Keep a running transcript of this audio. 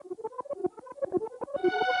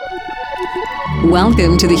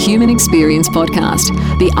Welcome to the Human Experience Podcast,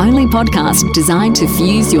 the only podcast designed to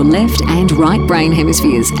fuse your left and right brain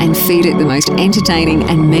hemispheres and feed it the most entertaining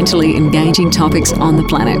and mentally engaging topics on the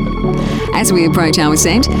planet. As we approach our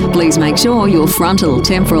ascent, please make sure your frontal,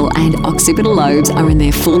 temporal and occipital lobes are in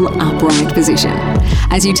their full upright position.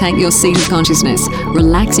 As you take your seat of consciousness,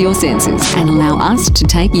 relax your senses and allow us to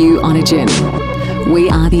take you on a journey. We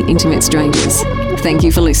are the Intimate Strangers. Thank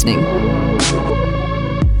you for listening.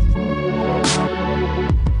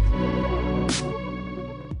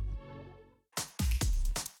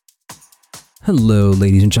 Hello,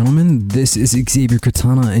 ladies and gentlemen. This is Xavier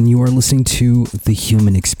Katana, and you are listening to The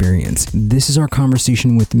Human Experience. This is our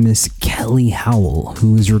conversation with Miss Kelly Howell,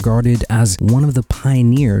 who is regarded as one of the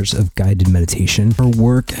pioneers of guided meditation. Her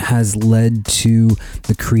work has led to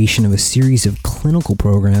the creation of a series of clinical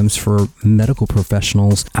programs for medical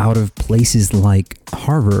professionals out of places like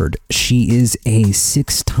Harvard. She is a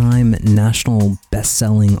 6-time National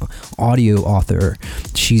Bestselling Audio Author.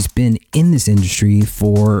 She's been in this industry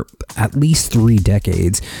for at least 3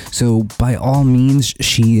 decades. So by all means,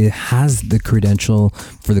 she has the credential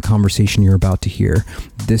for the conversation you're about to hear.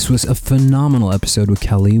 This was a phenomenal episode with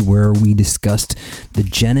Kelly where we discussed the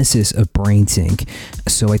genesis of BrainSync.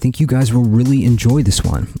 So I think you guys will really enjoy this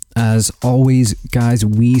one. As always, guys,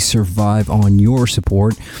 we survive on your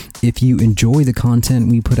support. If you enjoy the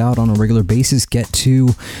content we put out on a regular basis, get to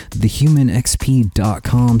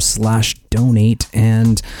thehumanxp.com/donate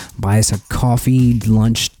and buy us a coffee,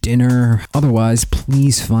 lunch, dinner. Otherwise,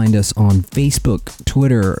 please find us on Facebook,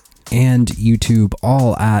 Twitter, and YouTube,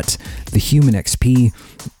 all at The Human XP.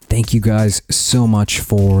 Thank you guys so much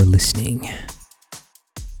for listening.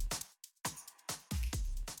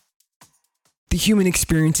 The Human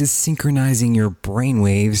Experience is synchronizing your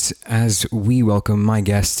brainwaves as we welcome my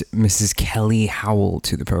guest, Mrs. Kelly Howell,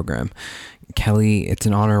 to the program. Kelly, it's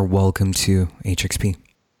an honor. Welcome to HXP.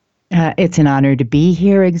 It's an honor to be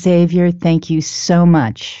here, Xavier. Thank you so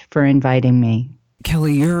much for inviting me.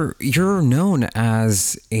 Kelly, you're known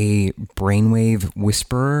as a brainwave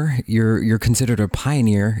whisperer. You're considered a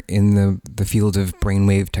pioneer in the field of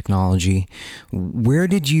brainwave technology. Where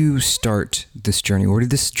did you start this journey? Where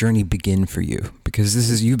did this journey begin for you?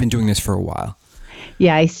 Because you've been doing this for a while.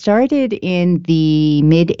 Yeah, I started in the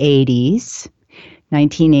mid-'80s,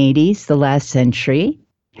 1980s, the last century.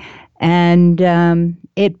 And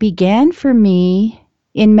it began for me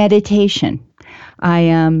in meditation.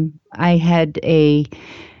 I had a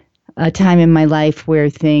time in my life where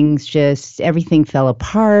everything fell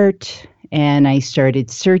apart, and I started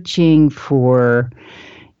searching for,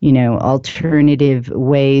 alternative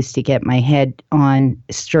ways to get my head on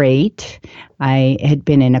straight. I had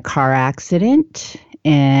been in a car accident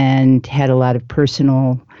and had a lot of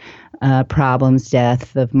personal problems,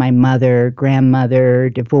 death of my mother, grandmother,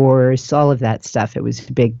 divorce, all of that stuff. It was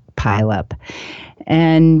a big pileup.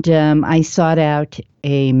 And I sought out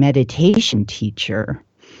a meditation teacher.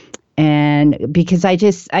 And because I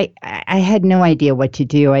had no idea what to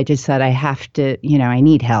do. I just thought I have to, I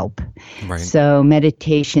need help. Right. So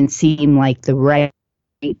meditation seemed like the right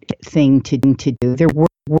thing to do. There were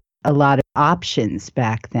a lot of options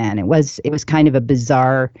back then. It was kind of a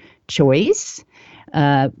bizarre choice.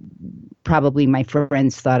 Probably my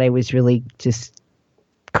friends thought I was really just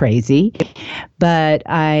crazy, but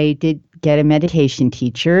I did get a meditation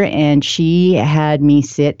teacher, and she had me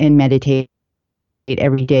sit and meditate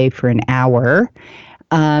every day for an hour,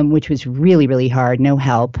 which was really, really hard, no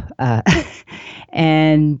help.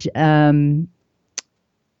 And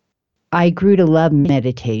I grew to love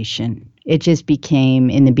meditation. It just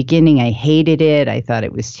became, in the beginning, I hated it. I thought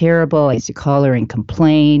it was terrible. I used to call her and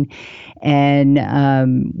complain. And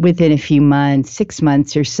within a few months, 6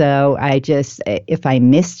 months or so, if I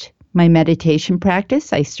missed my meditation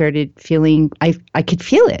practice, I started feeling, I could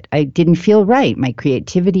feel it. I didn't feel right. My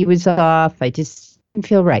creativity was off. I just didn't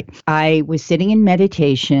feel right. I was sitting in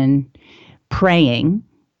meditation, praying.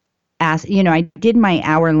 I did my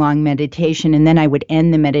hour-long meditation, and then I would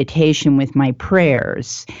end the meditation with my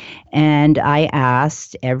prayers. And I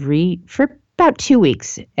asked for about 2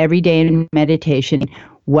 weeks, every day in meditation,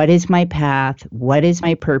 what is my path? What is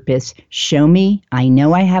my purpose? Show me. I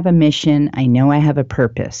know I have a mission. I know I have a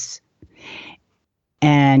purpose.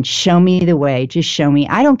 And show me the way. Just show me.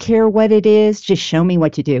 I don't care what it is. Just show me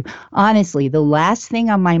what to do. Honestly, the last thing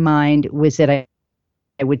on my mind was that I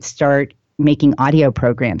would start making audio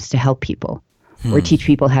programs to help people or teach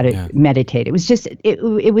people how to meditate. It was just,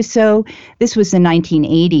 it was so, this was the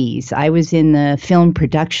 1980s. I was in the film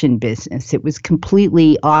production business. It was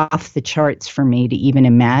completely off the charts for me to even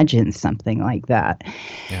imagine something like that.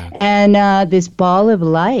 Yeah. And this ball of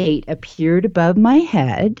light appeared above my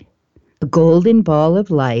head, a golden ball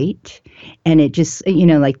of light, and it just,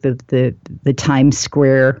 like the Times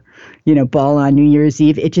Square, ball on New Year's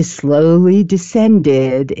Eve, it just slowly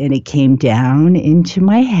descended and it came down into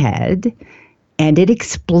my head and it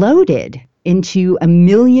exploded into a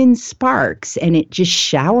million sparks and it just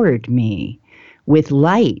showered me with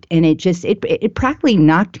light, and it practically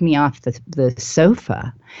knocked me off the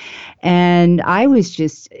sofa, and I was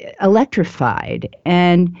just electrified.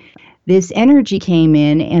 And this energy came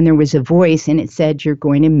in, and there was a voice, and it said, "You're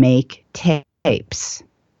going to make tapes."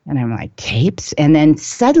 And I'm like, tapes? And then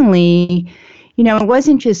suddenly, it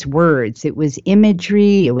wasn't just words. It was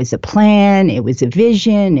imagery. It was a plan. It was a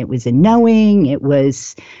vision. It was a knowing. It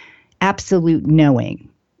was absolute knowing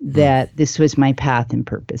that this was my path and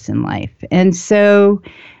purpose in life. And so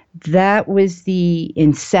that was the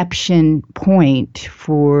inception point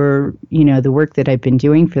for, the work that I've been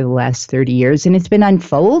doing for the last 30 years. And it's been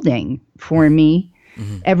unfolding for me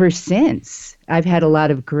ever since. I've had a lot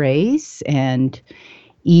of grace and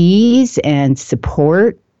ease and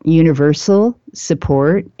support, universal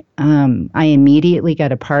support. I immediately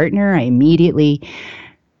got a partner. I immediately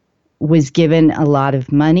was given a lot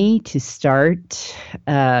of money to start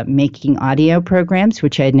making audio programs,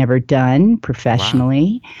 which I had never done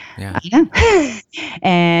professionally. Wow. Yeah.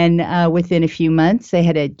 And within a few months, they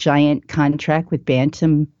had a giant contract with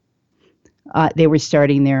Bantam. They were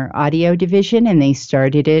starting their audio division, and they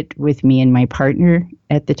started it with me and my partner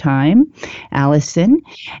at the time, Allison.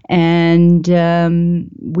 And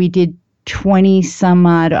we did 20 some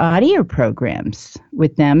odd audio programs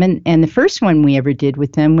with them. And the first one we ever did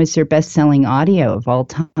with them was their best-selling audio of all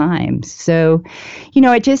time. So,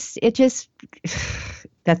 it just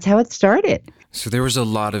that's how it started. So there was a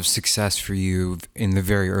lot of success for you in the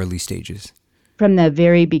very early stages. From the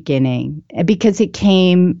very beginning, because it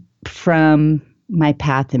came from my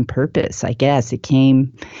path and purpose, I guess.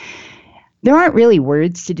 There aren't really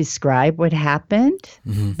words to describe what happened,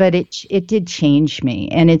 but it did change me.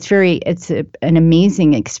 And it's an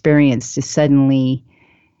amazing experience to suddenly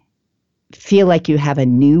feel like you have a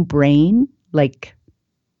new brain, like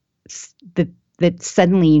that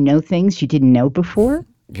suddenly you know things you didn't know before.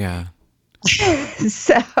 Yeah.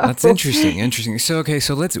 So that's interesting. So, okay,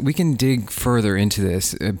 so we can dig further into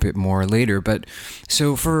this a bit more later, but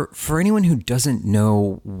so for anyone who doesn't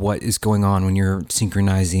know what is going on when you're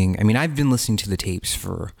synchronizing, I mean, I've been listening to the tapes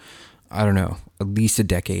for, I don't know, at least a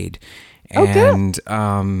decade. And,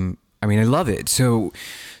 I mean, I love it. So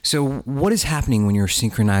what is happening when you're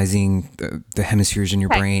synchronizing the hemispheres in your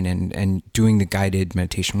brain and doing the guided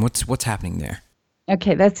meditation? What's happening there?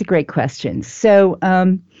 Okay, that's a great question. So,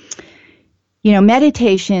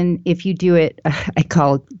 meditation, if you do it, I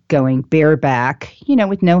call it going bareback,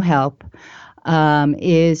 with no help,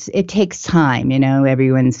 it takes time.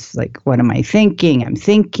 Everyone's like, what am I thinking? I'm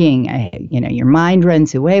thinking, your mind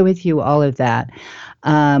runs away with you, all of that.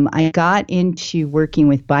 I got into working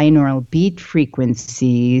with binaural beat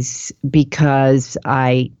frequencies because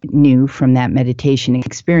I knew from that meditation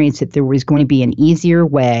experience that there was going to be an easier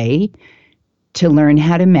way to learn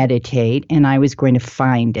how to meditate, and I was going to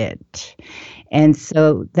find it. And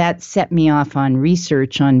so that set me off on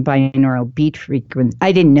research on binaural beat frequency.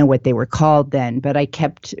 I didn't know what they were called then, but I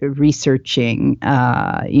kept researching,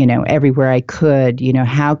 everywhere I could,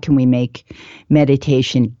 how can we make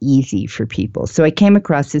meditation easy for people? So I came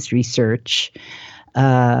across this research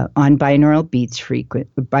on binaural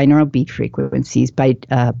beat frequencies by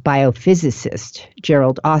biophysicist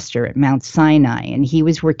Gerald Oster at Mount Sinai, and he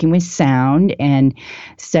was working with sound and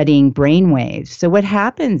studying brainwaves. So what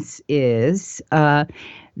happens is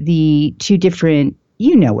the two different,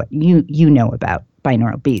 you know about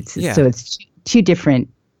binaural beats. Yeah. So it's two different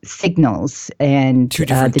signals and two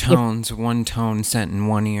different tones, one tone sent in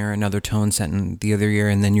one ear, another tone sent in the other ear,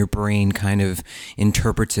 and then your brain kind of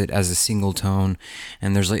interprets it as a single tone.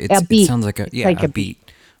 And there's it sounds like a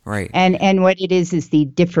beat, right? And what it is the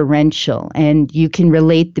differential, and you can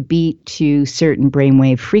relate the beat to certain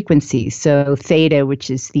brainwave frequencies. So theta, which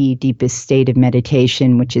is the deepest state of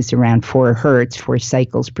meditation, which is around 4 hertz, 4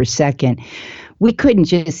 cycles per second. We couldn't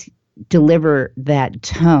just deliver that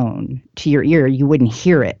tone to your ear. You wouldn't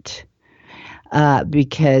hear it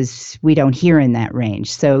because we don't hear in that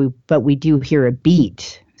range. So, but we do hear a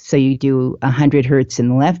beat. So you do 100 hertz in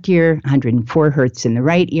the left ear, 104 hertz in the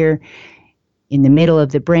right ear. In the middle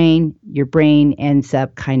of the brain, your brain ends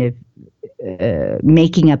up kind of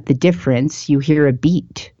making up the difference. You hear a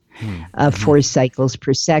beat of 4 cycles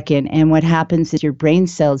per second. And what happens is your brain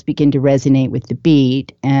cells begin to resonate with the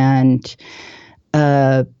beat, and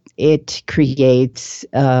it creates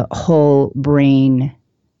whole brain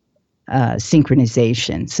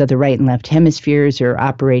synchronization. So the right and left hemispheres are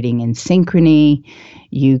operating in synchrony.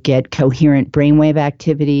 You get coherent brainwave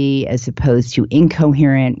activity as opposed to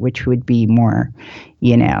incoherent, which would be more,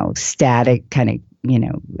 static, kind of,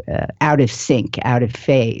 out of sync, out of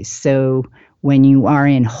phase. So when you are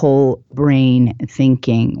in whole brain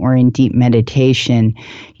thinking or in deep meditation,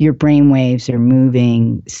 your brain waves are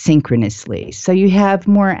moving synchronously. So you have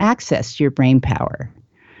more access to your brain power,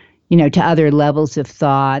 to other levels of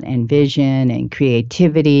thought and vision and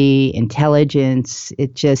creativity, intelligence.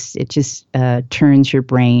 It just turns your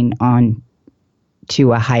brain on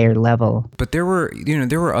to a higher level. But there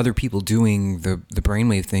were other people doing the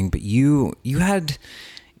brainwave thing, but you had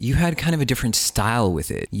kind of a different style with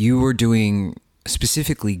it. You were doing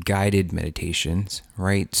specifically guided meditations,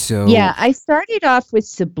 right? So yeah, I started off with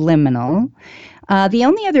subliminal. The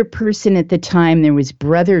only other person at the time, there was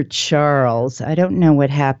Brother Charles. I don't know what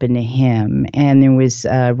happened to him. And there was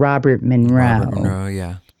Robert Monroe. Robert Monroe,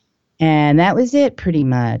 yeah. And that was it pretty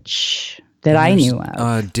much that I knew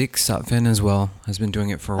of. Dick Sutphin as well has been doing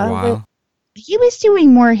it for a while. He was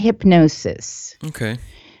doing more hypnosis. Okay.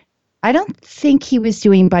 I don't think he was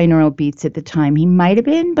doing binaural beats at the time. He might have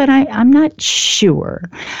been, but I'm not sure.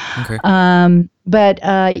 Okay.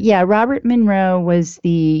 Yeah, Robert Monroe was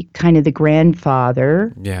the kind of the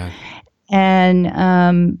grandfather. Yeah.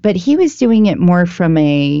 And but he was doing it more from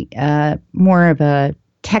a more of a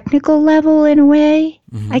technical level in a way,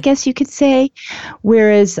 I guess you could say,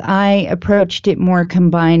 whereas I approached it more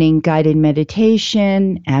combining guided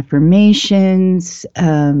meditation, affirmations,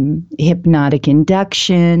 hypnotic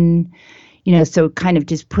induction, so kind of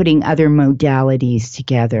just putting other modalities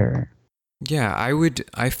together. Yeah,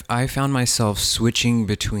 I found myself switching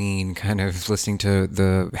between kind of listening to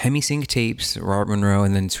the Hemisync tapes, Robert Monroe,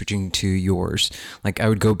 and then switching to yours. Like I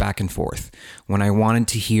would go back and forth. When I wanted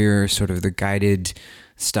to hear sort of the guided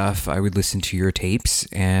stuff, I would listen to your tapes,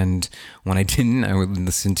 and when I didn't, I would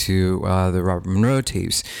listen to the Robert Monroe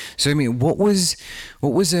tapes. So I mean, what was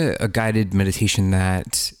a guided meditation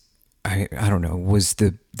that I don't know, was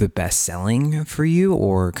the best selling for you,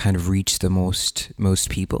 or kind of reached the most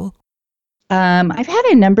people? I've had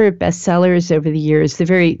a number of bestsellers over the years. The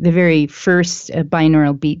very first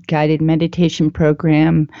binaural beat guided meditation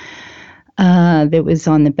program that was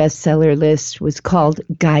on the bestseller list was called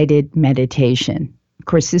Guided Meditation. Of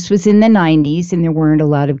course, this was in the 90s, and there weren't a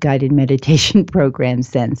lot of guided meditation programs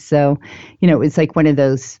then. So, it was like one of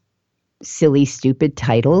those silly, stupid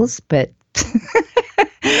titles, but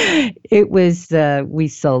it was, we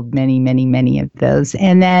sold many, many, many of those.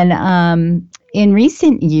 And then in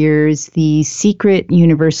recent years, the Secret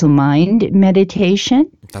Universal Mind meditation.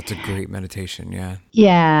 That's a great meditation, yeah.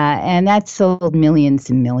 Yeah, and that sold millions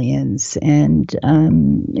and millions. And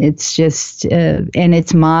it's just, and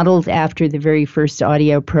it's modeled after the very first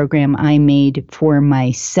audio program I made for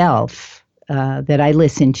myself that I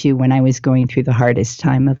listened to when I was going through the hardest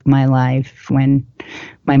time of my life, when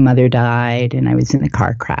my mother died and I was in a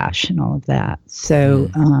car crash and all of that. So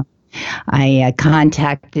I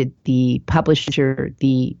contacted the publisher.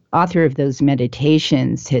 The author of those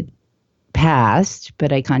meditations had passed,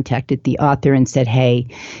 but I contacted the author and said, hey,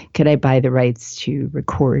 could I buy the rights to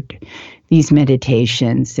record these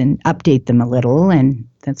meditations and update them a little? And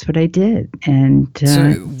that's what I did. And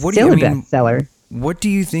so still a bestseller. What do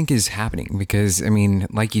you think is happening? Because I mean,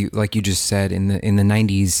 like you just said, in the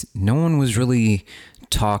 90s, no one was really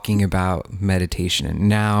talking about meditation, and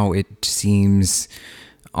now it seems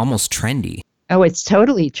almost trendy. Oh, it's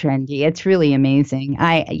totally trendy. It's really amazing.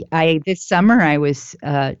 I this summer I was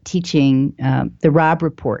teaching the Robb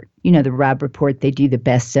Report. The Robb Report, they do the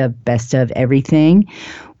best of everything.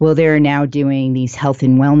 Well, they're now doing these health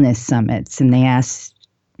and wellness summits, and they asked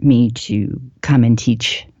me to come and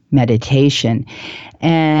teach meditation.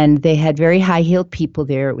 And they had very high-heeled people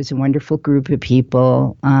there. It was a wonderful group of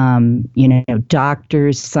people,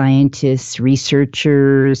 doctors, scientists,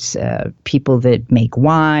 researchers, people that make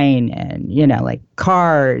wine and, like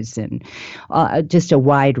cars, and just a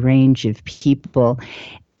wide range of people.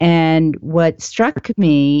 And what struck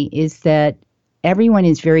me is that everyone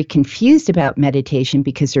is very confused about meditation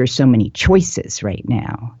because there are so many choices right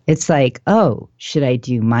now. It's like, oh, should I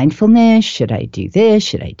do mindfulness? Should I do this?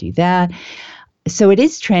 Should I do that? So it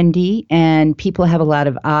is trendy, and people have a lot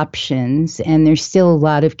of options, and there's still a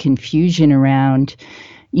lot of confusion around,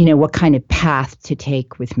 what kind of path to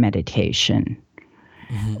take with meditation.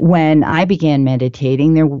 When I began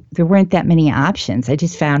meditating, there weren't that many options. I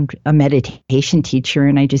just found a meditation teacher,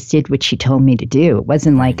 and I just did what she told me to do. It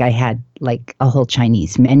wasn't like I had like a whole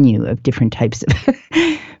Chinese menu of different types of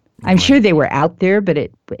I'm sure they were out there, but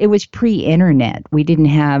it was pre-internet. We didn't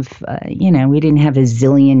have, we didn't have a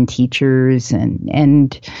zillion teachers,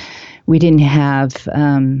 and we didn't have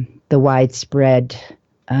the widespread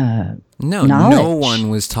No, knowledge. no one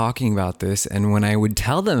was talking about this, and when I would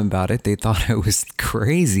tell them about it, they thought I was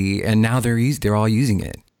crazy, and now they're all using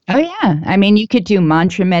it. Oh yeah, I mean, you could do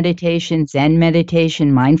mantra meditation, Zen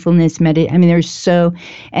meditation, mindfulness meditation. I mean,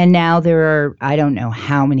 and now there are, I don't know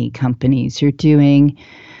how many companies are doing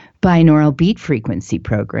binaural beat frequency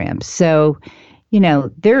programs. So,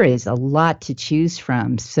 there is a lot to choose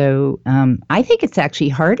from. So I think it's actually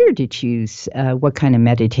harder to choose what kind of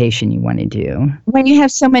meditation you want to do. When you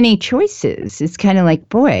have so many choices, it's kind of like,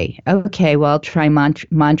 boy, okay, well, I'll try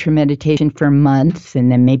mantra meditation for a month,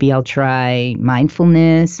 and then maybe I'll try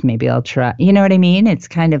mindfulness. Maybe I'll try, you know what I mean? It's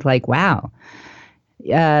kind of like, wow.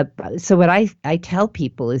 So what I tell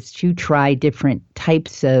people is to try different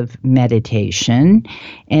types of meditation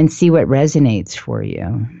and see what resonates for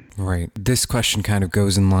you. Right. This question kind of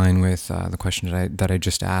goes in line with the question that I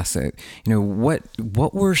just asked.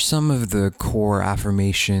 What were some of the core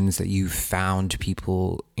affirmations that you found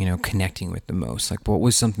people, connecting with the most? Like, what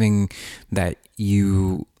was something that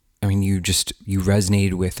you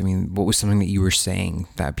resonated with? I mean, what was something that you were saying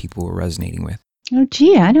that people were resonating with? Oh,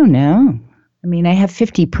 gee, I don't know. I mean, I have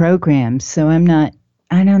 50 programs, so I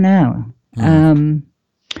don't know.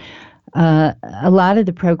 A lot of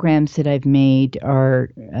the programs that I've made are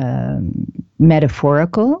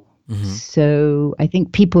metaphorical. Mm-hmm. So I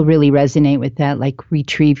think people really resonate with that, like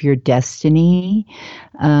Retrieve Your Destiny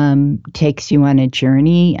takes you on a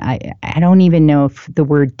journey. I don't even know if the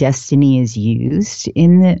word destiny is used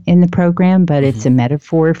in the program, but it's a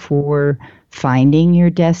metaphor for finding your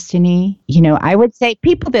destiny. I would say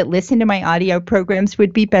people that listen to my audio programs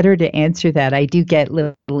would be better to answer that. I do get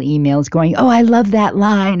little emails going, "Oh, I love that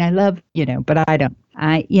line. I love," but I don't.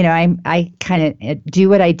 I kind of do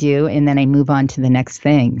what I do, and then I move on to the next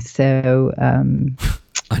thing. So,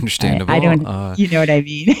 understandable. I don't, you know what I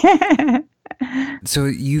mean? So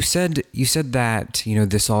you said that,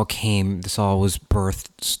 this all was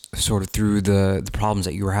birthed sort of through the problems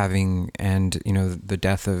that you were having, and, the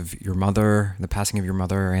death of your mother, the passing of your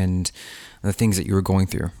mother, and the things that you were going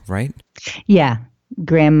through, right? Yeah.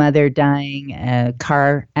 Grandmother dying, a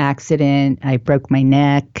car accident. I broke my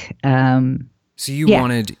neck. So you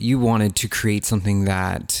wanted to create something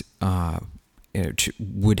that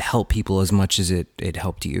would help people as much as it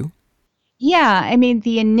helped you? Yeah, I mean,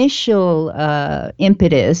 the initial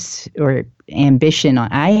impetus or ambition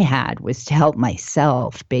I had was to help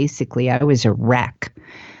myself. Basically, I was a wreck.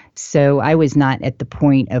 So I was not at the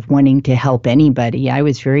point of wanting to help anybody. I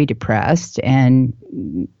was very depressed and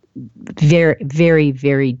very, very,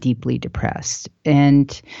 very deeply depressed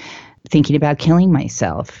and thinking about killing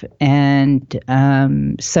myself. And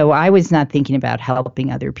so I was not thinking about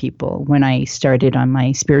helping other people when I started on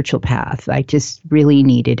my spiritual path. I just really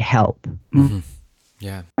needed help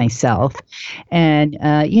myself. And,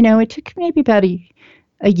 it took maybe about a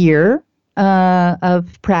year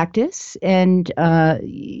of practice. And,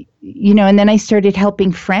 and then I started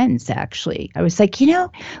helping friends, actually. I was like,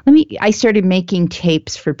 I started making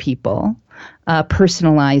tapes for people.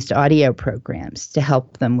 Personalized audio programs to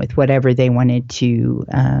help them with whatever they wanted to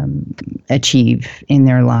achieve in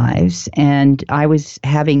their lives. And I was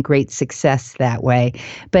having great success that way.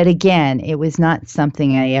 But again, it was not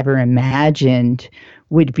something I ever imagined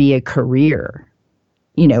would be a career.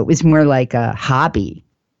 It was more like a hobby.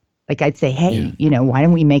 Like I'd say, hey, why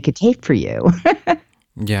don't we make a tape for you?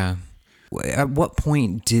 Yeah. At what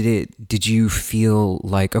point did you feel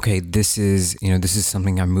like, okay, this is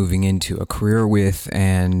something I'm moving into a career with,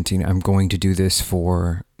 and I'm going to do this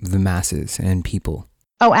for the masses and people?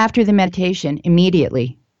 Oh, after the meditation,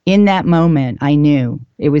 immediately. In that moment, I knew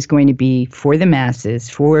it was going to be for the masses,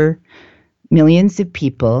 for millions of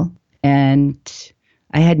people, and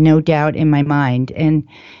I had no doubt in my mind. And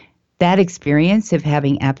that experience of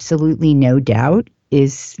having absolutely no doubt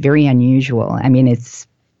is very unusual. I mean, it's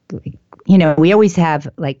we always have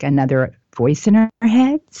like another voice in our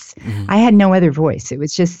heads. Mm-hmm. I had no other voice. It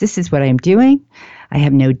was just, this is what I'm doing. I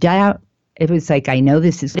have no doubt. It was like, I know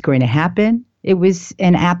this is going to happen. It was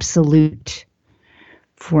an absolute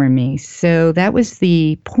for me. So that was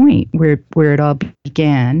the point where it all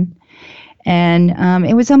began. And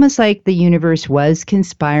it was almost like the universe was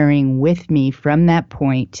conspiring with me from that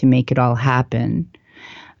point to make it all happen.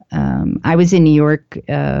 I was in New York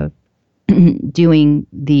doing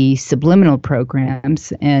the subliminal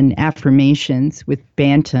programs and affirmations with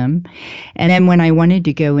Bantam. And then when I wanted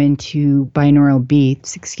to go into binaural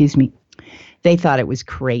beats, they thought it was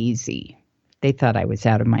crazy. they thought I was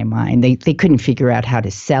out of my mind. They couldn't figure out how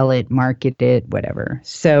to sell it, market it, whatever.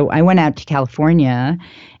 So I went out to California,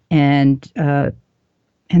 and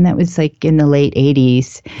that was like in the late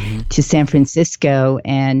 80s, to San Francisco,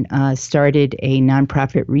 and started a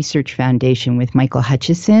nonprofit research foundation with Michael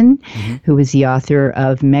Hutchison, who was the author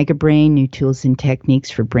of Mega Brain: New Tools and Techniques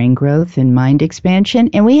for Brain Growth and Mind Expansion.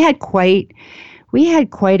 And we had quite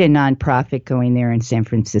a nonprofit going there in San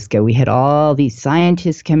Francisco. We had all these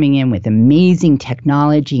scientists coming in with amazing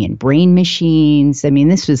technology and brain machines. I mean,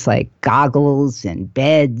 this was like goggles and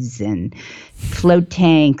beds and float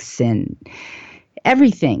tanks and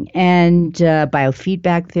everything, and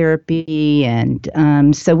biofeedback therapy.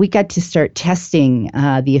 And so we got to start testing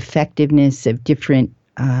the effectiveness of different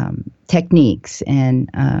techniques. And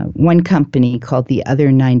one company called the Other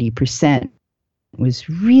 90% was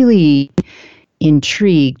really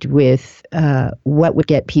intrigued with what would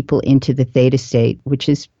get people into the theta state, which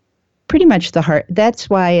is pretty much the heart. That's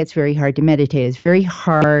why it's very hard to meditate. It's very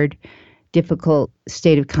hard, difficult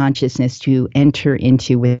state of consciousness to enter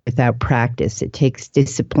into without practice. It takes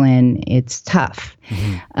discipline. It's tough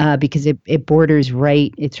because it borders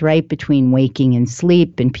it's right between waking and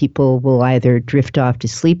sleep, and people will either drift off to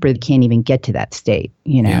sleep or they can't even get to that state,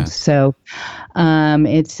 Yeah. So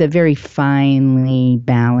it's a very finely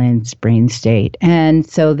balanced brain state. And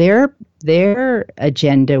so their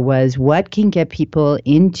agenda was, what can get people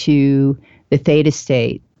into the theta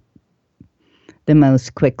state the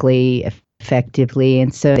most quickly, effectively.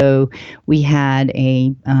 And so we had a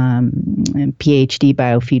PhD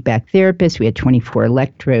biofeedback therapist. We had 24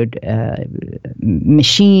 electrode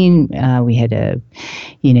machine. We had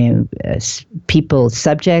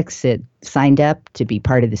subjects that signed up to be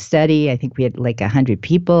part of the study. I think we had like 100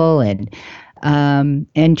 people, and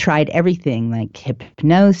tried everything like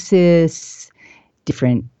hypnosis,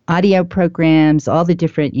 different audio programs, all the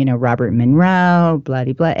different, Robert Monroe, blah,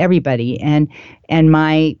 blah, blah, everybody. And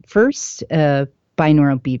my first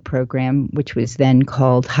binaural beat program, which was then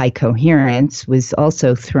called High Coherence, was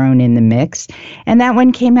also thrown in the mix. And that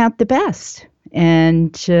one came out the best.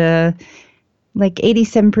 And like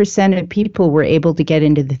 87% of people were able to get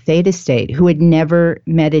into the theta state who had never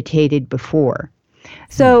meditated before.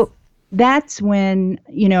 So that's when,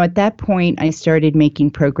 at that point, I started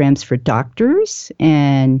making programs for doctors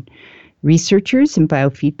and researchers and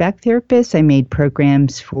biofeedback therapists. I made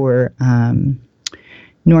programs for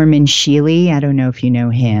Norman Shealy. I don't know if you know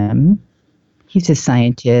him. He's a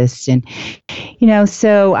scientist. And,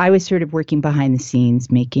 so I was sort of working behind the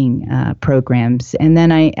scenes making programs. And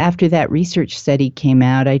then after that research study came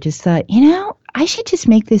out, I just thought, I should just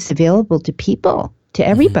make this available to people, to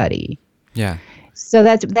everybody. Yeah. So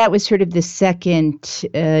that was sort of the second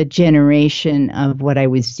generation of what I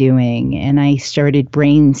was doing. And I started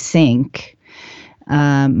Brain Sync,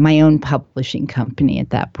 my own publishing company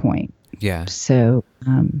at that point. Yeah. So,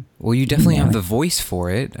 well, you definitely have the voice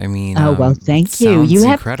for it. I mean, oh, well, thank you. You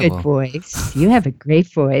have incredible. A good voice. You have a great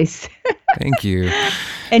voice. Thank you.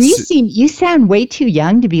 And you sound way too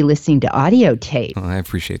young to be listening to audio tape. Well, I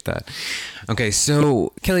appreciate that. Okay,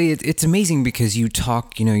 so Kelly, it's amazing because you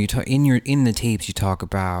talk in the tapes you talk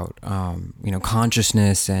about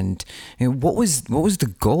consciousness and what was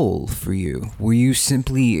the goal for you? Were you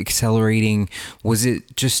simply accelerating? Was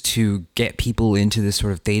it just to get people into this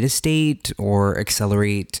sort of theta state or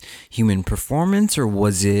accelerate human performance, or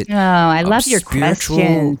was it? Oh, I love your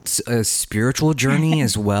question. A spiritual journey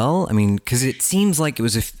as well. I mean, because it seems like it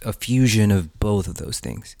was a fusion of both of those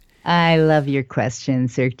things. I love your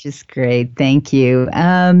questions. They're just great. Thank you.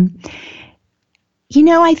 I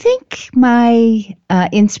think my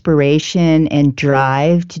inspiration and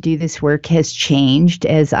drive to do this work has changed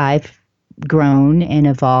as I've grown and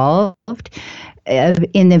evolved.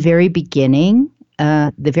 In the very beginning,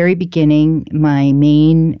 my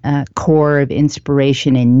main core of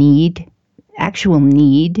inspiration and actual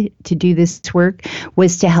need to do this work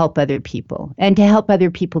was to help other people, and to help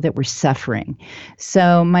other people that were suffering.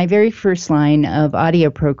 So my very first line of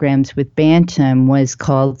audio programs with Bantam was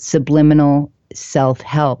called Subliminal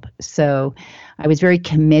Self-Help. So I was very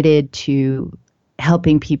committed to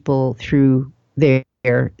helping people through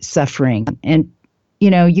their suffering. And,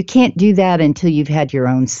 you can't do that until you've had your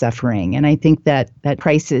own suffering. And I think that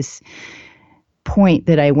crisis point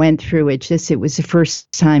that I went through, it was the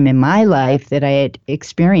first time in my life that I had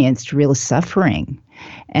experienced real suffering.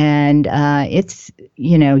 And it's,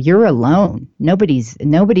 you're alone. Nobody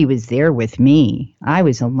was there with me. I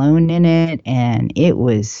was alone in it, and it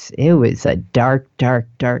was a dark, dark,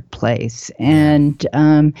 dark place. And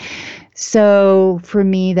so for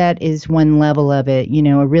me, that is one level of it,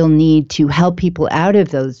 a real need to help people out of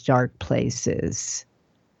those dark places.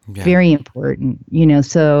 Yeah. Very important,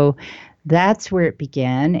 so that's where it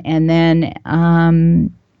began. And then,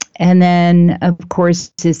 of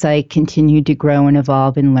course, as I continued to grow and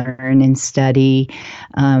evolve and learn and study,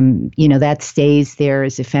 that stays there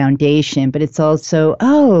as a foundation. But it's also,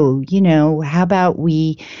 how about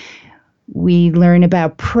we learn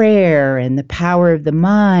about prayer and the power of the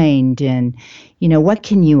mind, and what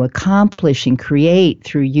can you accomplish and create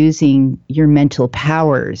through using your mental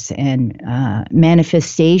powers and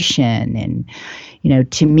manifestation. And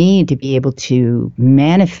to me, to be able to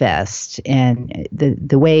manifest, and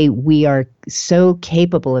the way we are so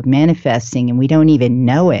capable of manifesting and we don't even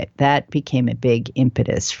know it, that became a big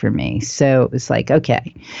impetus for me. So it was like,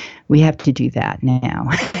 okay, we have to do that now.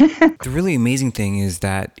 The really amazing thing is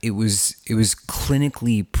that it was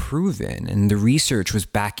clinically proven, and the research was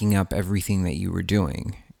backing up everything that you were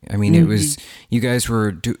doing. I mean, it was, you guys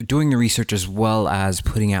were doing the research as well as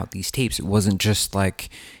putting out these tapes. It wasn't just like,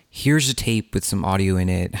 here's a tape with some audio in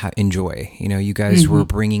it, enjoy. You guys were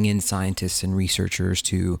bringing in scientists and researchers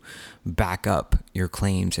to back up your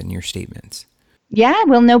claims and your statements. Yeah,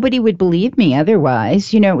 well, nobody would believe me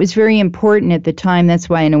otherwise. It was very important at the time. That's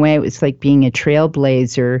why, in a way, it was like being a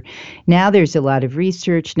trailblazer. Now there's a lot of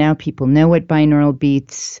research. Now people know what binaural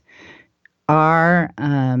beats are.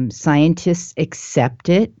 Scientists accept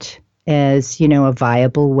it as, a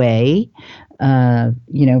viable way.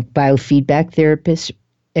 Biofeedback therapists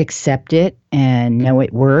accept it and know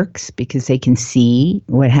it works because they can see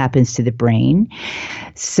what happens to the brain.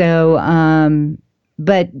 So,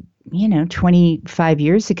 but 25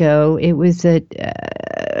 years ago, it was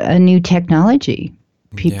a new technology.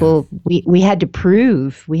 People, we had to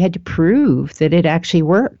prove that it actually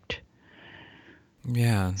worked.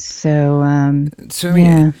 Yeah. So,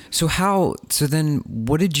 So then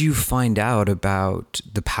what did you find out about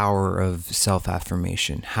the power of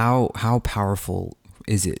self-affirmation? How powerful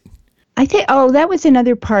is it? I think, that was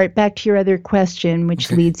another part, back to your other question,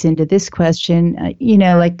 which leads into this question,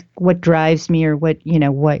 like what drives me, or what's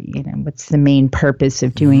the main purpose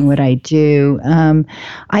of doing what I do.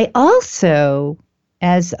 I also,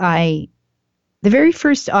 the very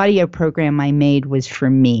first audio program I made was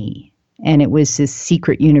for me. And it was this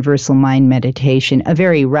secret universal mind meditation, a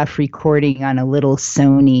very rough recording on a little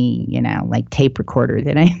Sony, like tape recorder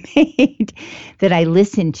that I made, that I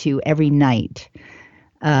listened to every night.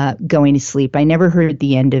 Going to sleep. I never heard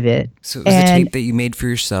the end of it. So it was a tape that you made for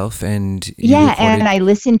yourself, and and I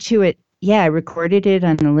listened to it. Yeah, I recorded it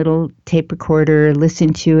on a little tape recorder,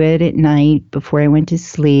 listened to it at night before I went to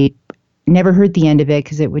sleep. Never heard the end of it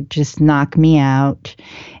because it would just knock me out.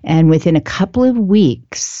 And within a couple of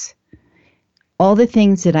weeks, all the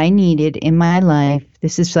things that I needed in my life,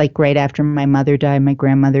 this is like right after my mother died, my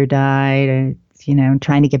grandmother died,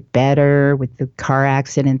 trying to get better with the car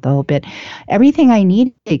accident, the whole bit. Everything I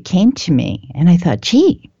needed came to me. And I thought,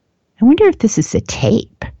 gee, I wonder if this is a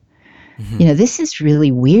tape. This is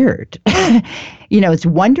really weird. It's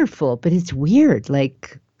wonderful, but it's weird.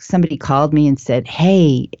 Like somebody called me and said,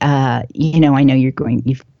 hey, I know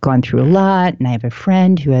you've gone through a lot, and I have a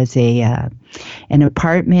friend who has an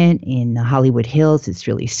apartment in the Hollywood Hills. It's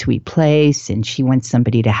a really sweet place, and she wants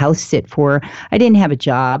somebody to house sit for her. I didn't have a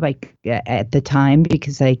job at the time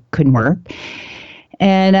because I couldn't work.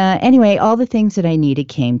 And anyway, all the things that I needed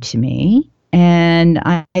came to me. And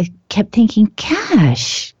I kept thinking,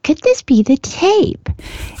 gosh, could this be the tape?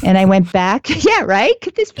 And I went back, yeah, right?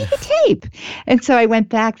 Could this be the tape? And so I went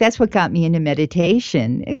back. That's what got me into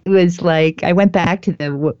meditation. It was like I went back to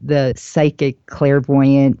the psychic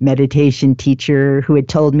clairvoyant meditation teacher who had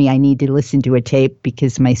told me I need to listen to a tape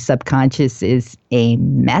because my subconscious is a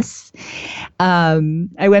mess.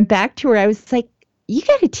 I went back to her. I was like, you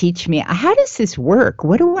got to teach me. How does this work?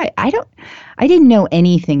 What do I didn't know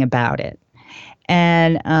anything about it.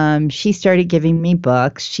 And she started giving me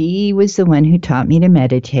books. She was the one who taught me to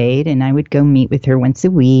meditate, and I would go meet with her once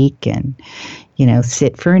a week and,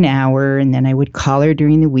 sit for an hour. And then I would call her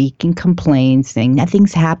during the week and complain, saying,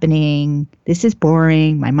 nothing's happening. This is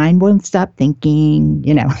boring. My mind won't stop thinking,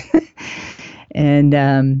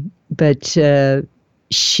 And, but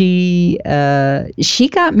she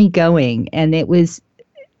got me going. And it was,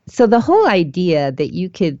 so the whole idea that you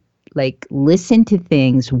could listen to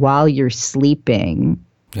things while you're sleeping,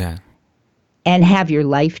 and have your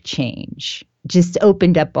life change, just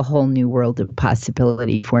opened up a whole new world of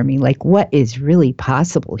possibility for me. Like, what is really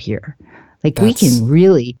possible here? We can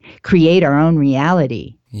really create our own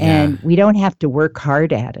reality, and we don't have to work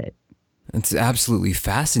hard at it. It's absolutely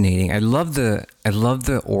fascinating. I love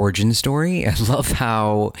the origin story. I love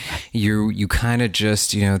how you kind of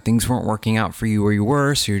just, things weren't working out for you where you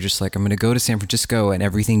were. So you're just like, I'm going to go to San Francisco, and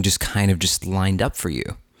everything just kind of just lined up for you.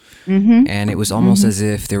 Mm-hmm. And it was almost as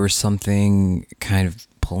if there was something kind of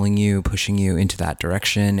pulling you, pushing you into that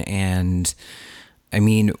direction. And I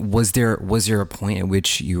mean, was there a point at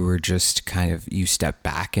which you were just kind of, you stepped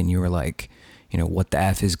back and you were like, what the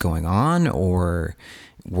F is going on? Or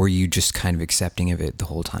were you just kind of accepting of it the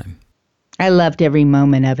whole time? I loved every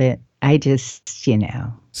moment of it. I just, So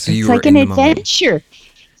it's you like were an in the moment. adventure.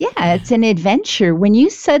 Yeah, it's an adventure when you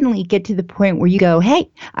suddenly get to the point where you go, hey,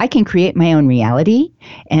 I can create my own reality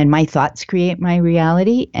and my thoughts create my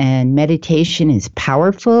reality, and meditation is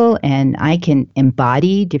powerful and I can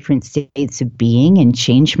embody different states of being and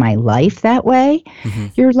change my life that way. Mm-hmm.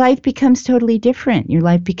 Your life becomes totally different. Your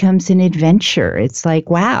life becomes an adventure. It's like,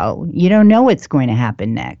 wow, you don't know what's going to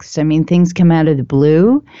happen next. I mean, things come out of the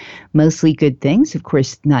blue, mostly good things. Of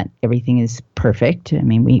course, not everything is perfect. I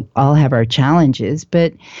mean, we all have our challenges,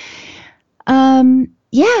 but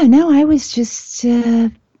I was just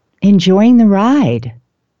enjoying the ride,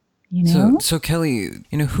 So Kelly,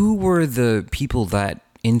 who were the people that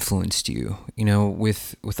influenced you,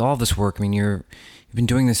 with all this work? I mean, you've been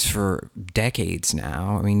doing this for decades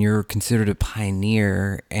now. I mean, you're considered a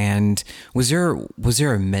pioneer. And was there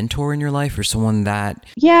a mentor in your life, or someone that?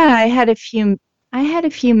 Yeah, I had a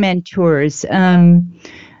few mentors.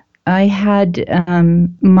 I had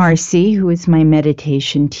Marcy, who was my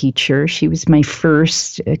meditation teacher. She was my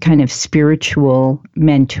first kind of spiritual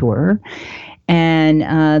mentor. And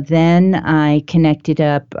then I connected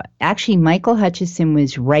up. Actually, Michael Hutchison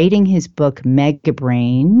was writing his book, Mega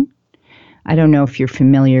Brain. I don't know if you're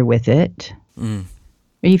familiar with it. Mm.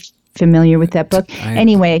 Are you familiar with that book?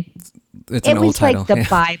 Anyway, it's an old title. Like the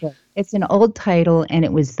Bible. It's an old title, and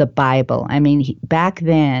it was the Bible. I mean, back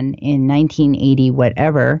then in 1980,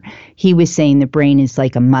 whatever, he was saying the brain is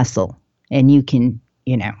like a muscle, and you can,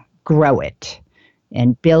 grow it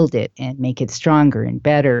and build it and make it stronger and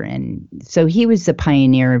better. And so he was the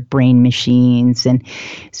pioneer of brain machines. And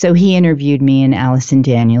so he interviewed me and Allison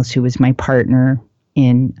Daniels, who was my partner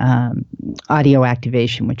in audio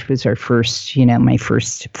activation, which was our first, my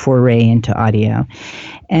first foray into audio.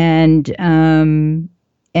 And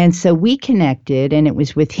so we connected, and it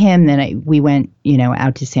was with him that we went,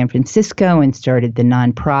 out to San Francisco and started the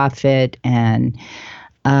nonprofit. And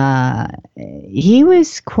he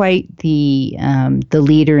was quite the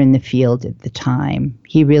leader in the field at the time.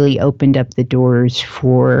 He really opened up the doors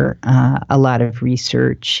for a lot of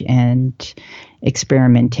research and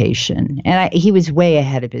experimentation. And he was way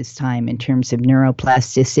ahead of his time in terms of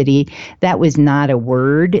neuroplasticity. That was not a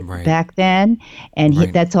word back then. And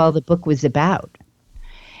that's all the book was about.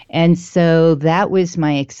 And so that was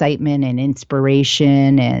my excitement and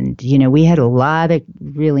inspiration. And, we had a lot of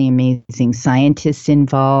really amazing scientists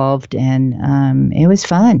involved, and it was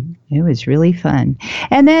fun. It was really fun.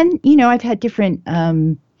 And then, I've had different,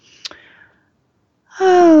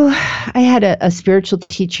 I had a spiritual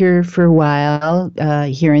teacher for a while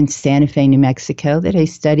here in Santa Fe, New Mexico, that I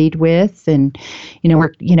studied with, and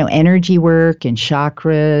worked, energy work and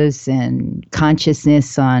chakras and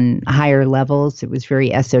consciousness on higher levels. It was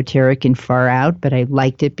very esoteric and far out, but I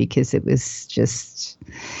liked it because it was just,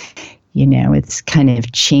 it's kind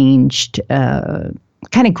of changed, kind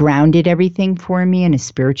of grounded everything for me in a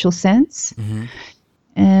spiritual sense. Mm-hmm.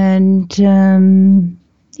 And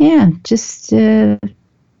just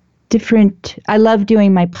different. I love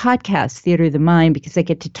doing my podcast, Theater of the Mind, because I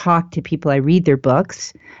get to talk to people. I read their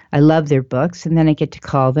books. I love their books. And then I get to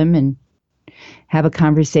call them and have a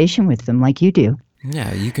conversation with them like you do.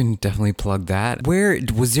 Yeah, you can definitely plug that.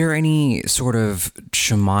 Was there any sort of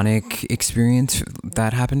shamanic experience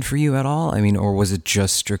that happened for you at all? I mean, or was it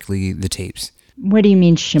just strictly the tapes? What do you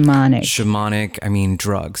mean shamanic? Shamanic, I mean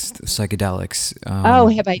drugs, psychedelics.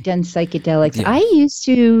 Have I done psychedelics? Yeah. I used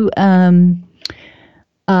to,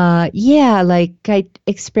 I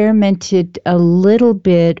experimented a little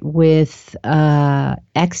bit with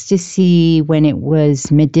ecstasy when it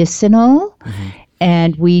was medicinal. Mm-hmm.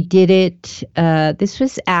 And we did it, this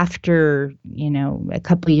was after, a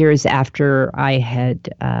couple of years after I had,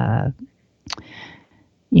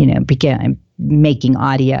 began making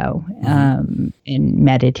audio and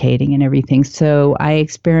meditating and everything. So I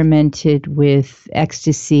experimented with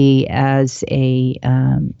ecstasy as a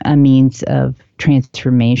means of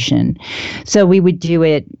transformation. So we would do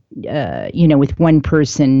it, with one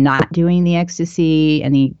person not doing the ecstasy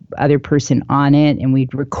and the other person on it, and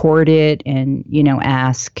we'd record it and,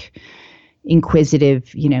 ask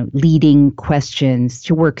inquisitive, leading questions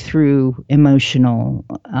to work through emotional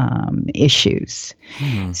issues.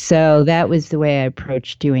 So that was the way I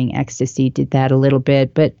approached doing ecstasy, did that a little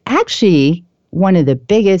bit. But actually, one of the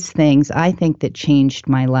biggest things I think that changed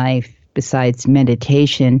my life besides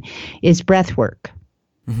meditation is breath work.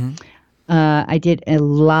 Mm-hmm. I did a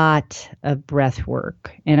lot of breath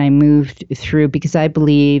work, and I moved through because I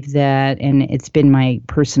believe that, and it's been my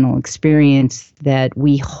personal experience, that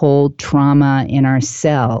we hold trauma in our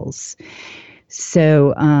cells.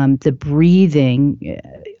 So the breathing,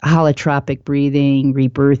 holotropic breathing,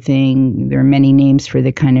 rebirthing, there are many names for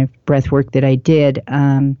the kind of breath work that I did.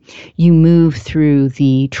 You move through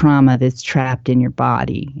the trauma that's trapped in your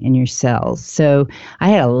body, in your cells. So I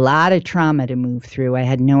had a lot of trauma to move through. I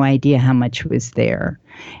had no idea how much was there.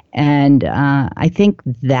 And I think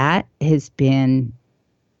that has been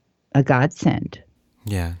a godsend,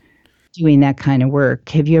 Yeah. doing that kind of work.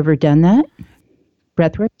 Have you ever done that?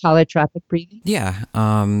 Breathwork, holotropic breathing? Yeah.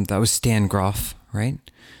 That was Stan Groff, right?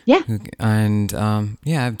 Yeah. And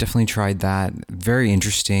yeah, I've definitely tried that. Very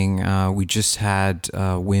interesting. We just had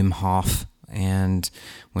Wim Hof, and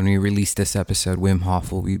when we release this episode, Wim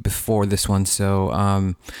Hof will be before this one.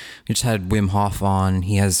 So we just had Wim Hof on.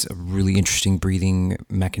 He has a really interesting breathing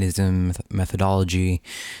mechanism, methodology.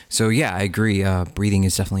 So yeah, I agree. Breathing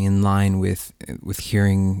is definitely in line with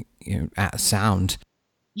hearing, sound.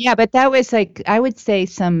 Yeah, but that was like, I would say,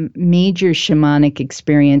 some major shamanic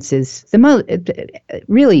experiences, the most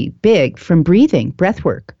really big from breathing, breath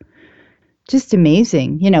work. Just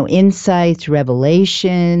amazing, insights,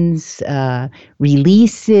 revelations,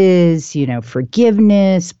 releases,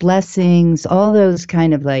 forgiveness, blessings, all those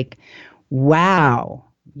kind of like, wow,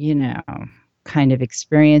 kind of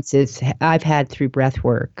experiences I've had through breath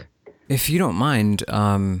work. If you don't mind,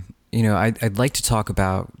 I'd like to talk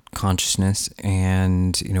about consciousness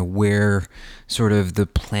and, where sort of the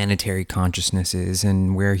planetary consciousness is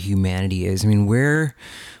and where humanity is. I mean, where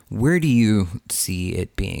do you see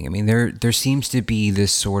it being? I mean, there seems to be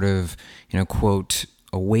this sort of, quote,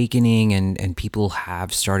 awakening, and people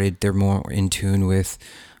have started, they're more in tune with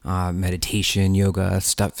meditation, yoga,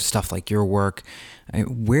 stuff like your work.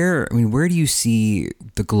 Where do you see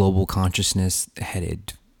the global consciousness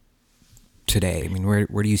headed today? I mean, where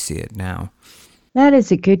do you see it now? That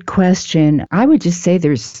is a good question. I would just say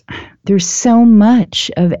there's so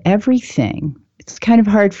much of everything. It's kind of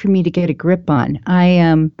hard for me to get a grip on.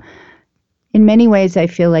 In many ways, I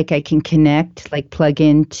feel like I can connect, like plug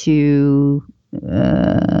into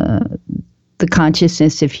the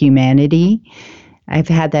consciousness of humanity. I've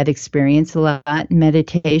had that experience a lot in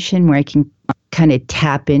meditation where I can kind of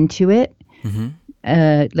tap into it. Mm-hmm.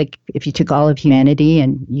 Like if you took all of humanity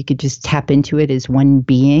and you could just tap into it as one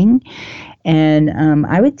being. And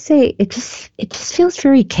I would say it just feels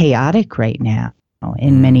very chaotic right now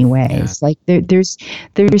in many ways. Yeah. Like there's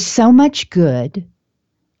so much good,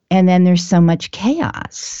 and then there's so much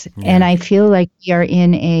chaos. Yeah. And I feel like we are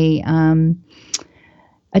in a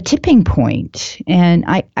tipping point, and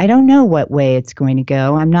I don't know what way it's going to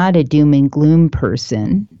go. I'm not a doom and gloom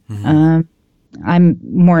person. Mm-hmm. I'm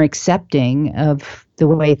more accepting of the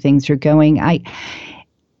way things are going.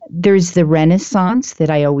 There's the renaissance that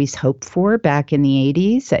I always hoped for back in the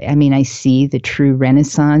 80s. I mean, I see the true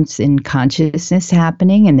renaissance in consciousness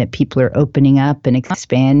happening, and that people are opening up and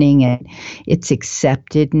expanding, and it's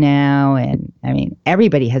accepted now. And I mean,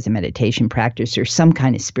 everybody has a meditation practice or some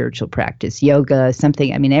kind of spiritual practice, yoga,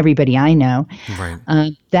 something. I mean, everybody I know.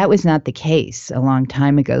 Right. That was not the case a long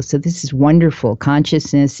time ago. So this is wonderful.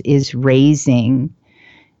 Consciousness is raising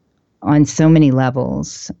on so many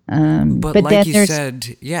levels. But like then you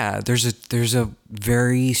said, yeah, there's a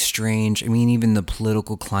very strange, I mean, even the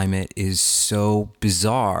political climate is so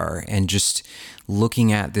bizarre, and just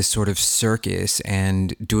looking at this sort of circus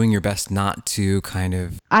and doing your best not to kind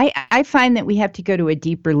of... I find that we have to go to a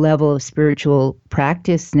deeper level of spiritual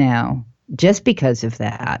practice now just because of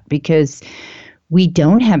that, because we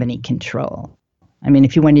don't have any control. I mean,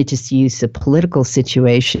 if you wanted to just use the political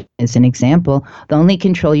situation as an example, the only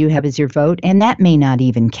control you have is your vote, and that may not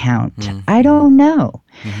even count. Mm-hmm. I don't know.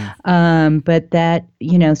 Mm-hmm. But that,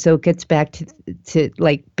 so it gets back to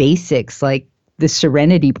like basics, like the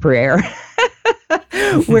serenity prayer,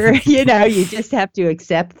 where, you just have to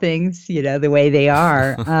accept things, the way they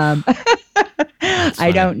are.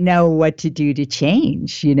 I don't know what to do to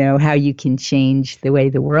change, how you can change the way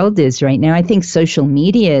the world is right now. I think social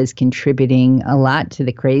media is contributing a lot to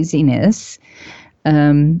the craziness.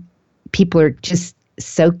 People are just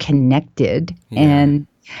so connected, yeah.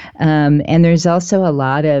 And there's also a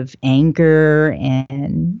lot of anger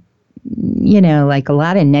and, like a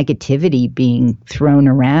lot of negativity being thrown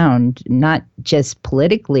around, not just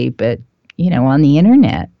politically, but, on the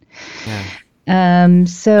internet. Yeah. I'm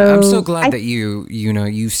so glad that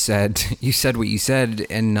you said what you said,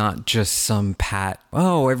 and not just some pat,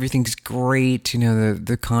 oh, everything's great,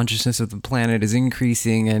 the consciousness of the planet is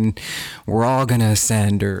increasing and we're all going to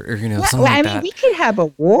ascend, or something like that. We could have a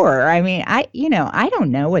war. I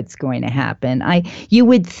don't know what's going to happen. You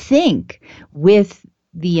would think, with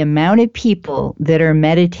the amount of people that are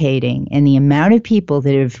meditating and the amount of people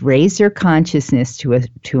that have raised their consciousness to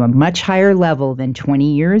a much higher level than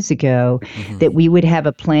 20 years ago, that we would have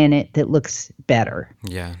a planet that looks better.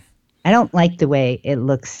 Yeah. I don't like the way it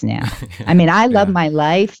looks now. I love my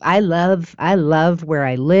life. I love where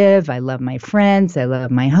I live. I love my friends. I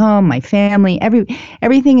love my home, my family.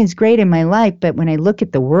 Everything is great in my life. But when I look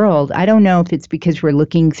at the world, I don't know if it's because we're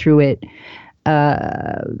looking through it,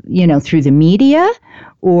 through the media,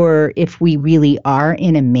 or if we really are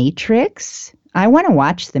in a matrix. I want to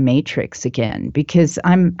watch The Matrix again, because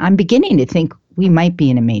I'm beginning to think we might be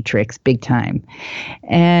in a matrix big time,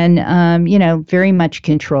 and very much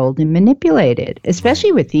controlled and manipulated,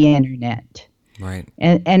 especially with the internet. Right.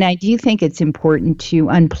 And I do think it's important to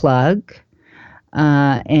unplug,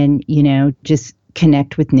 and just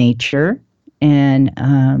connect with nature. And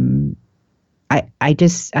I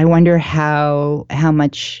wonder how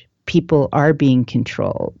much people are being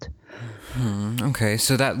controlled. Okay,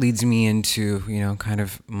 so that leads me into kind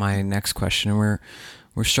of my next question.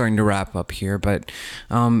 We're starting to wrap up here, but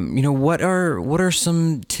what are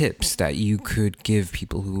some tips that you could give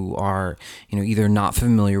people who are either not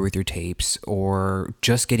familiar with your tapes, or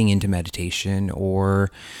just getting into meditation, or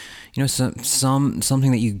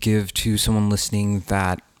something that you give to someone listening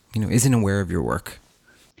that isn't aware of your work?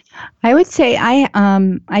 I would say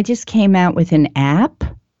I just came out with an app,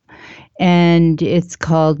 and it's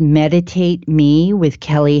called Meditate Me with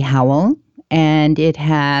Kelly Howell. And it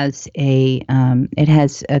has a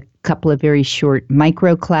couple of very short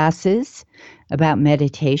micro classes about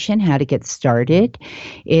meditation, how to get started.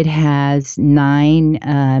 It has 9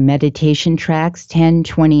 meditation tracks, 10,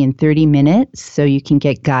 20, and 30 minutes, so you can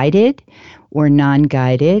get guided or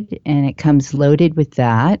non-guided, and it comes loaded with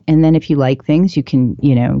that. And then if you like things, you can,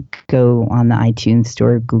 go on the iTunes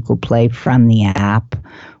Store, Google Play from the app,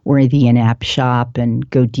 or the in-app shop, and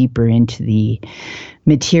go deeper into the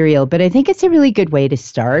material. But I think it's a really good way to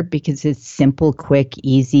start, because it's simple, quick,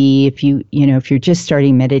 easy. If you're just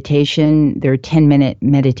starting meditation, there are 10-minute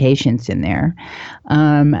meditations in there.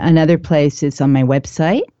 Another place is on my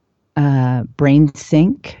website,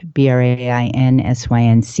 BrainSync,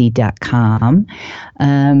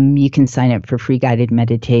 BrainSync.com. You can sign up for free guided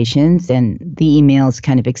meditations, and the emails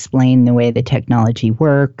kind of explain the way the technology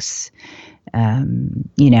works.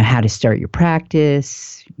 How to start your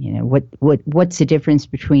practice, what's the difference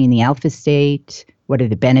between the alpha state, what are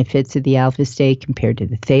the benefits of the alpha state compared to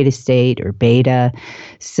the theta state or beta.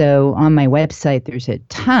 So on my website, there's a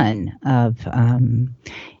ton of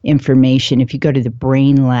information. If you go to the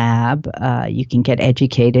Brain Lab, you can get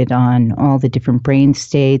educated on all the different brain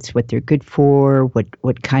states, what they're good for,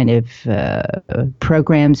 what kind of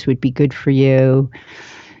programs would be good for you.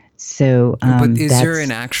 So, but is there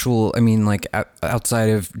an actual,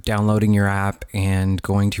 outside of downloading your app and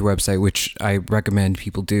going to your website, which I recommend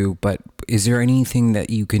people do, but is there anything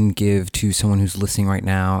that you can give to someone who's listening right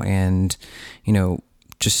now, and,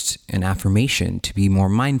 just an affirmation to be more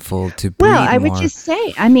mindful, to breathe more? Well, I would just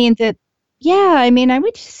say, I would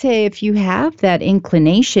just say, if you have that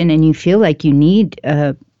inclination and you feel like you need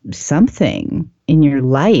something in your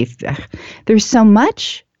life, there's so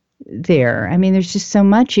much there. There's just so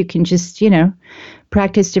much. You can just,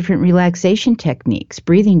 practice different relaxation techniques,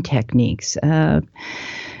 breathing techniques. I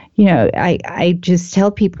just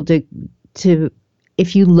tell people to,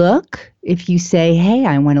 if you say, hey,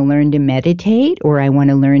 I want to learn to meditate, or I want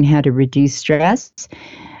to learn how to reduce stress,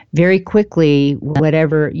 very quickly,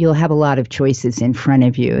 you'll have a lot of choices in front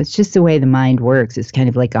of you. It's just the way the mind works. It's kind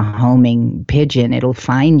of like a homing pigeon. It'll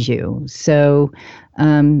find you. So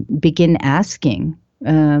begin asking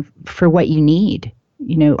for what you need.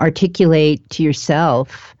 Articulate to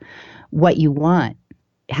yourself what you want,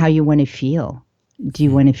 how you want to feel. Do you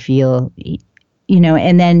want to feel,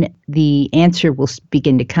 and then the answer will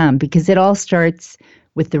begin to come, because it all starts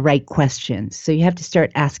with the right questions. So you have to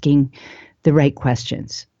start asking the right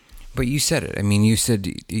questions. But you said it. You said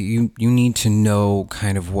you need to know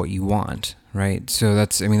kind of what you want, right? So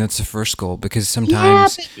that's the first goal, because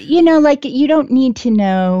sometimes... Yeah, but, you don't need to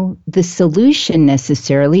know the solution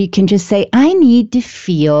necessarily. You can just say, I need to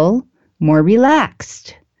feel more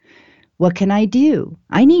relaxed. What can I do?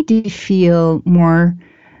 I need to feel more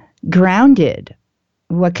grounded.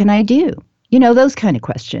 What can I do? Those kind of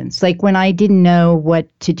questions. Like when I didn't know what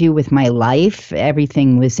to do with my life,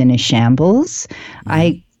 everything was in a shambles.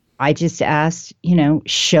 I just asked,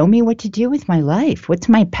 show me what to do with my life. What's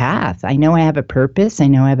my path? I know I have a purpose. I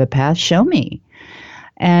know I have a path. Show me.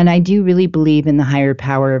 And I do really believe in the higher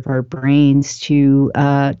power of our brains to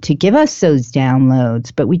give us those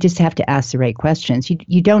downloads, but we just have to ask the right questions.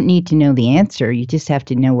 You don't need to know the answer. You just have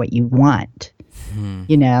to know what you want.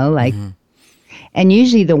 And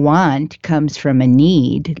usually the want comes from a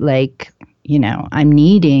need, like, I'm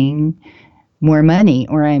needing more money,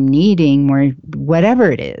 or I'm needing more,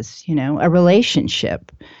 whatever it is, a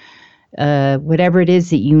relationship, whatever it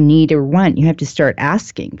is that you need or want, you have to start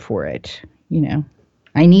asking for it.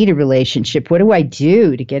 I need a relationship. What do I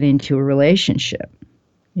do to get into a relationship?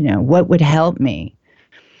 What would help me?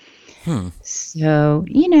 So,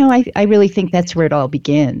 I really think that's where it all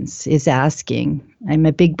begins, is asking. I'm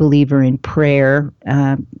a big believer in prayer.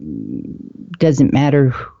 Doesn't matter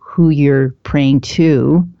who you're praying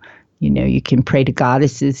to. You can pray to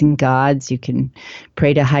goddesses and gods. You can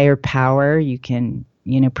pray to higher power. You can,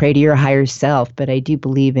 pray to your higher self. But I do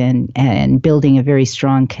believe in building a very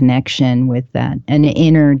strong connection with that, an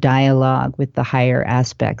inner dialogue with the higher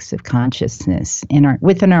aspects of consciousness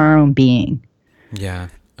within our own being. Yeah,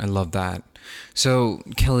 I love that. So,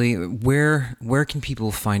 Kelly, where can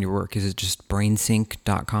people find your work? Is it just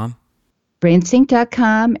brainsync.com?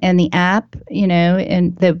 Brainsync.com, and the app,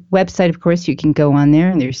 and the website, of course, you can go on there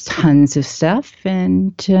and there's tons of stuff.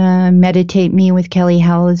 And Meditate Me with Kelly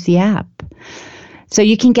Howell is the app. So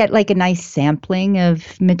you can get like a nice sampling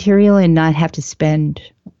of material and not have to spend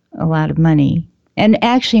a lot of money. And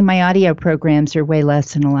actually, my audio programs are way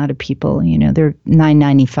less than a lot of people. They're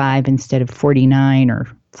 $9.95 instead of $49 or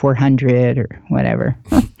 $400 or whatever.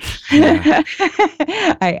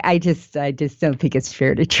 I just don't think it's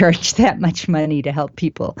fair to charge that much money to help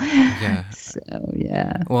people. Yeah. So,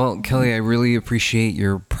 yeah. Well, Kelly, I really appreciate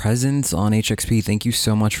your presence on HXP. Thank you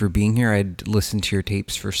so much for being here. I'd listened to your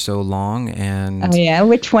tapes for so long, and oh yeah,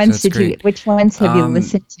 which ones which ones have you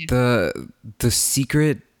listened to? The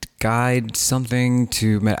Secret Guide something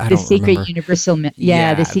to I the don't secret remember. Universal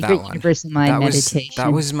the secret universal mind meditation.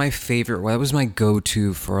 That was my favorite. That was my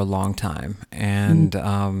go-to for a long time, and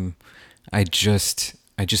I just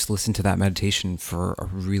listened to that meditation for a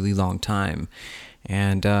really long time,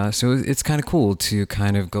 and so it's kind of cool to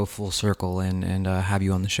kind of go full circle and have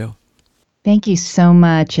you on the show. Thank you so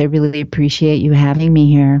much. I really appreciate you having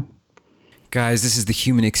me here. Guys, this is The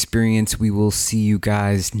Human Experience. We will see you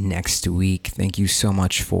guys next week. Thank you so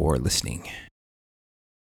much for listening.